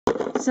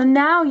So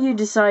now you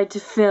decide to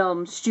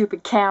film,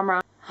 stupid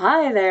camera.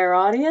 Hi there,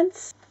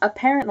 audience.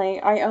 Apparently,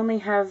 I only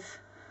have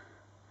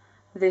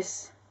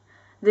this.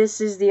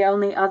 This is the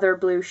only other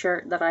blue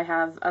shirt that I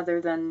have other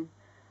than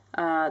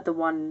the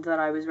one that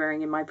I was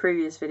wearing in my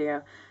previous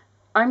video.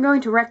 I'm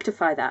going to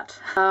rectify that.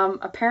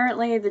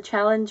 Apparently the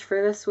challenge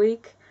for this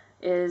week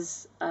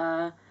is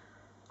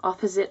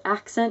opposite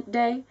accent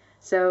day.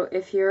 So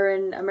if you're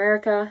in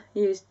America,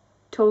 you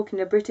talk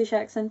in a British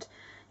accent.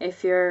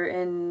 If you're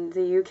in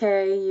the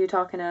UK, you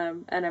talk in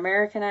an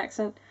American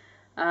accent.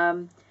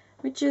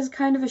 Which is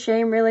kind of a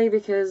shame, really,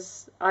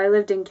 because I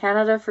lived in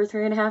Canada for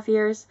 3.5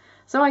 years,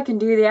 so I can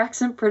do the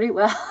accent pretty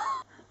well.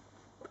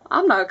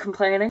 I'm not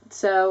complaining.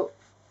 So,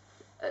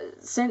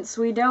 since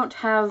I don't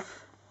have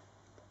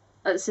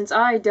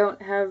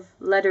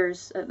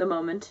letters at the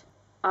moment,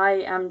 I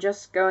am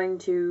just going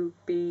to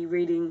be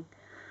reading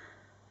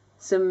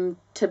some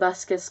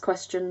Tobuscus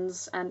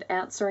questions and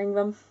answering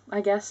them,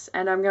 I guess,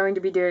 and I'm going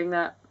to be doing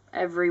that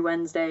every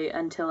Wednesday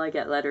until I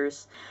get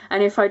letters.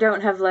 And if I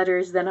don't have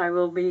letters, then I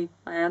will be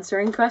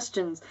answering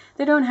questions.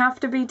 They don't have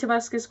to be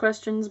Tobuscus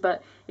questions,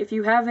 but if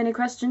you have any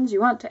questions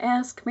you want to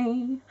ask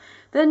me,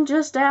 then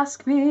just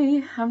ask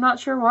me. I'm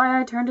not sure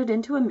why I turned it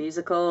into a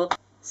musical.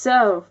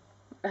 So,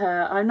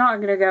 I'm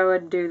not gonna go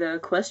and do the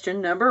question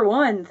number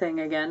 1 thing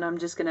again. I'm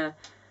just gonna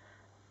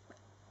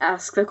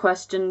ask the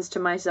questions to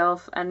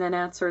myself and then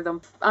answer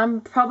them.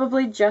 I'm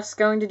probably just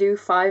going to do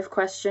 5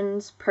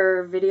 questions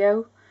per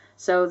video,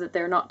 so that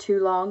they're not too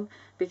long,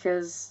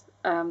 because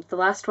the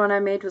last one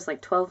I made was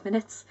like 12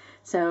 minutes,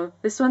 so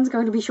this one's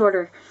going to be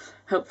shorter,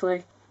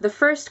 hopefully. The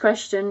first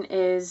question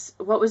is,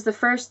 what was the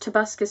first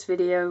Tobuscus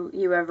video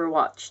you ever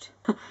watched?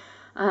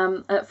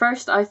 At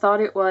first I thought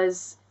it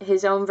was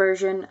his own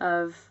version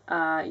of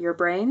Your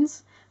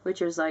Brains, which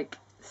was like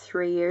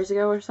 3 years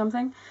ago or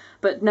something,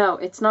 but no,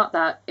 it's not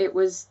that. It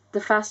was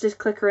the fastest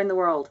clicker in the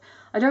world.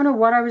 I don't know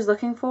what I was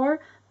looking for,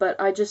 but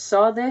I just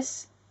saw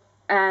this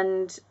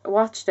and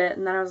watched it,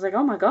 and then I was like,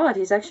 oh my god,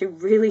 he's actually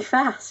really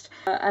fast.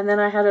 And then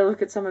I had a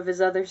look at some of his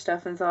other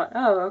stuff and thought,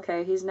 oh,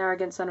 okay, he's an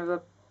arrogant son of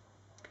a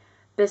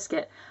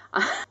biscuit.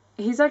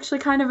 He's actually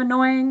kind of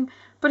annoying,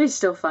 but he's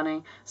still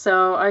funny.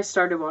 So I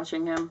started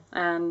watching him,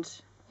 and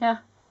yeah.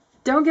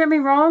 Don't get me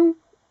wrong,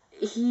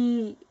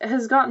 he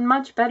has gotten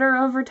much better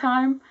over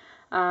time.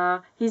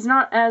 He's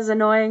not as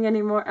annoying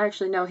anymore.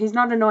 Actually, no, he's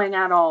not annoying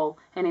at all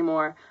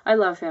anymore. I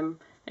love him.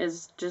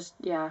 It's just,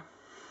 yeah.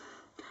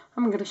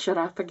 I'm gonna shut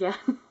up again.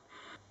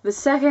 The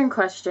second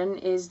question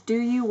is, do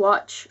you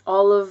watch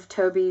all of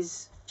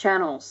Toby's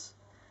channels?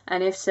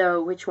 And if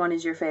so, which one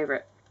is your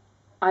favorite?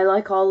 I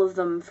like all of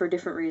them for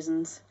different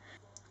reasons.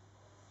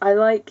 I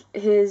like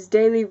his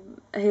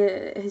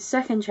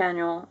second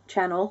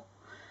channel,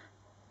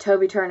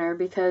 Toby Turner,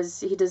 because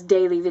he does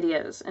daily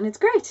videos, and it's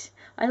great.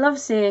 I love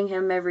seeing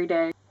him every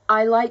day.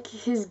 I like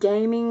his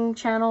gaming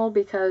channel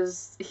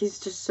because he's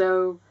just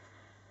so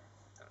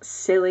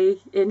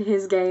silly in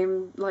his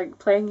game, like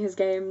playing his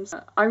games.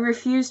 I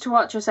refuse to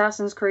watch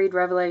Assassin's Creed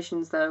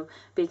Revelations though,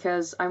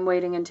 because I'm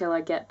waiting until I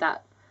get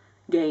that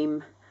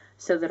game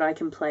so that I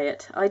can play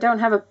it. I don't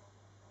have a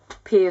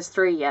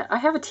PS3 yet. I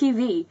have a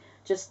TV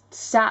just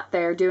sat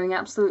there doing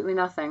absolutely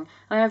nothing.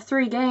 I have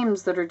 3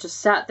 games that are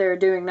just sat there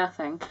doing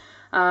nothing.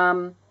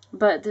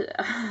 But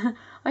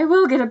I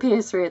will get a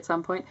PS3 at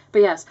some point.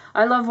 But yes,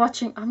 I love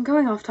watching. I'm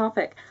going off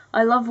topic.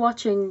 I love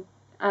watching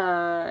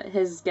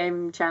his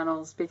game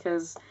channels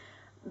because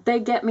they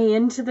get me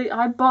into the.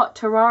 I bought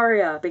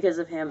Terraria because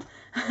of him.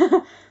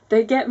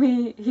 They get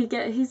me.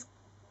 He's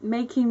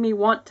making me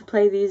want to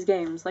play these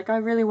games. Like, I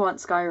really want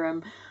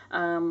Skyrim,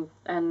 and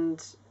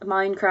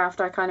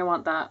Minecraft. I kind of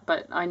want that,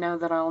 but I know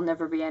that I'll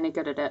never be any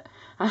good at it.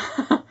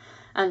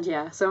 And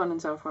yeah, so on and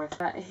so forth.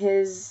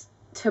 His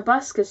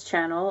Tobuscus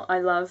channel I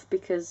love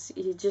because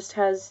he just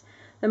has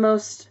the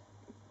most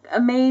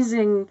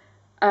amazing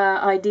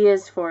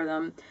ideas for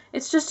them.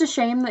 It's just a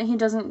shame that he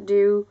doesn't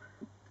do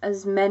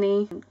as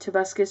many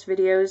Tobuscus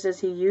videos as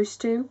he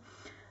used to,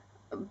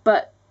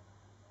 but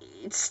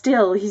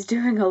still, he's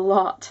doing a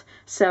lot,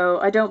 so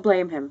I don't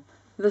blame him.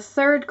 The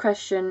third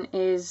question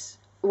is,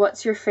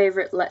 what's your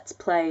favorite Let's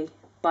Play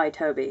by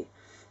Toby?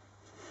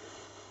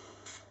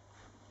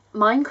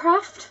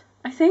 Minecraft,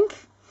 I think,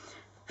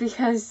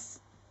 because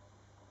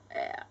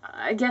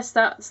I guess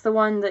that's the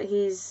one that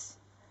he's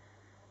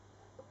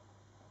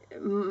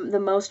the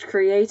most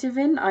creative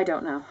in. I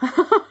don't know.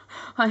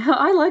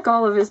 I like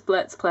all of his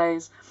Let's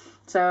Plays,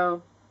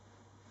 so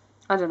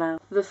I don't know.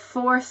 The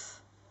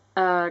fourth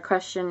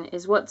question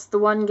is, what's the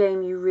one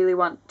game you really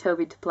want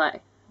Toby to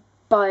play?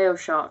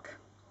 BioShock.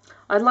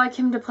 I'd like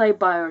him to play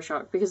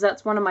BioShock because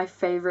that's one of my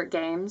favorite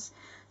games,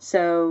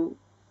 so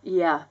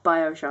yeah,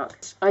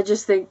 BioShock. I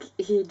just think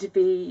he'd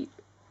be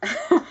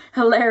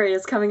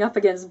hilarious coming up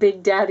against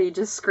Big Daddy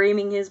just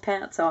screaming his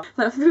pants off.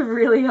 That would be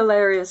really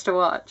hilarious to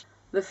watch.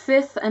 The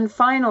fifth and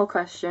final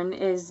question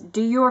is,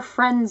 do your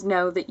friends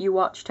know that you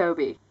watch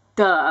Toby?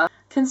 Duh.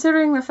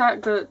 Considering the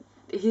fact that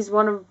he's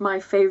one of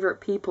my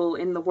favorite people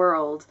in the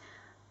world,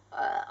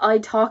 I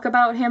talk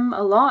about him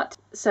a lot,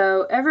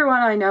 so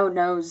everyone I know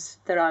knows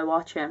that I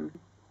watch him.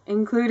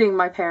 including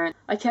my parents.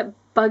 I kept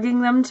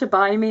bugging them to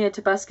buy me a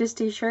Tobuscus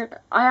t-shirt.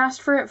 I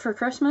asked for it for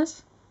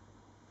Christmas.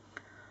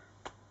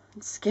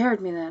 It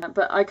scared me then,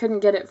 but I couldn't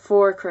get it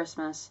for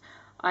Christmas.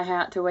 I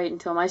had to wait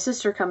until my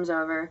sister comes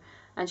over,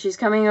 and she's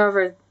coming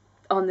over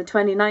on the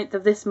 29th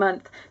of this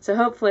month, so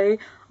hopefully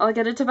I'll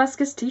get a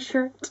Tobuscus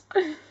t-shirt.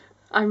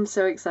 I'm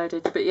so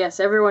excited. But yes,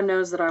 everyone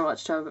knows that I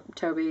watch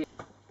Toby.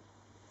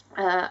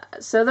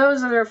 So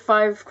those are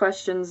 5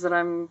 questions that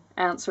I'm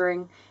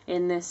answering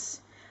in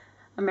this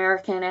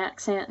American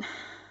accent.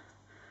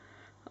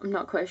 I'm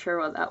not quite sure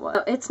what that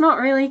was. It's not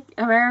really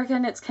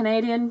American, it's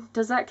Canadian.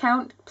 Does that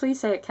count? Please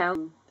say it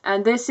counts.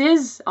 And this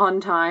is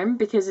on time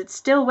because it's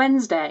still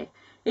Wednesday.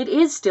 It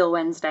is still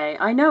Wednesday.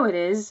 I know it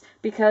is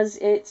because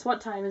it's,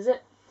 what time is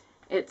it?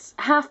 It's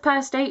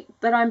 8:30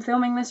 that I'm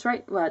filming this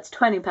well, it's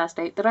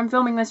 8:20 that I'm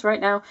filming this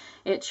right now.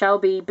 It shall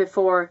be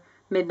before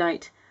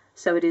midnight,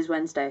 so it is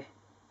Wednesday.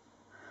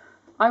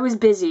 I was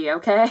busy,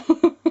 okay?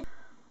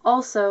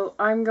 Also,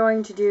 I'm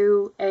going to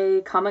do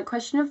a comment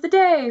question of the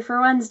day for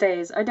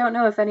Wednesdays. I don't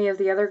know if any of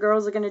the other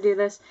girls are going to do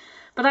this,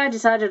 but I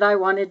decided I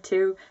wanted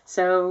to,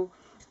 so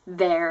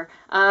there.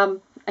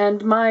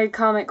 And my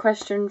comment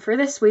question for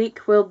this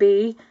week will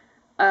be,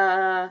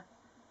 let's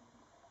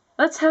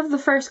have the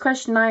first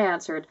question I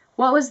answered.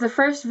 What was the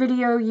first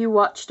video you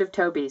watched of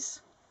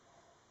Toby's?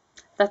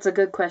 That's a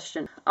good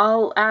question.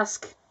 I'll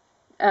ask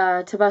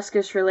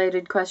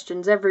Tobuscus-related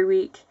questions every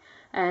week,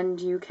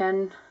 and you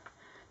can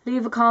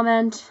leave a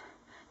comment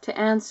to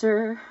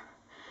answer.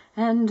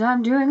 And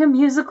I'm doing a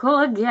musical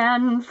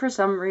again for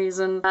some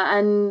reason.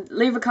 And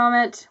leave a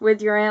comment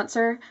with your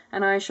answer,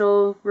 and I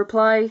shall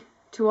reply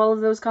to all of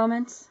those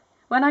comments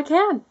when I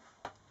can.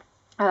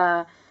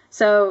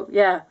 So,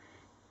 yeah.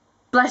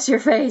 Bless your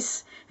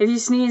face. If you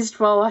sneezed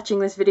while watching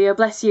this video,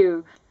 bless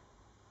you.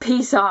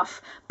 Peace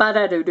off.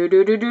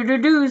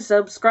 Ba-da-do-do-do-do-do-do-do.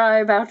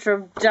 Subscribe.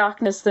 Outro.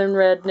 Darkness, then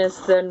redness,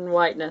 then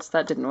whiteness.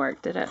 That didn't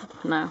work, did it?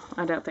 No,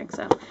 I don't think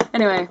so.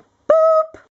 Anyway. Boop!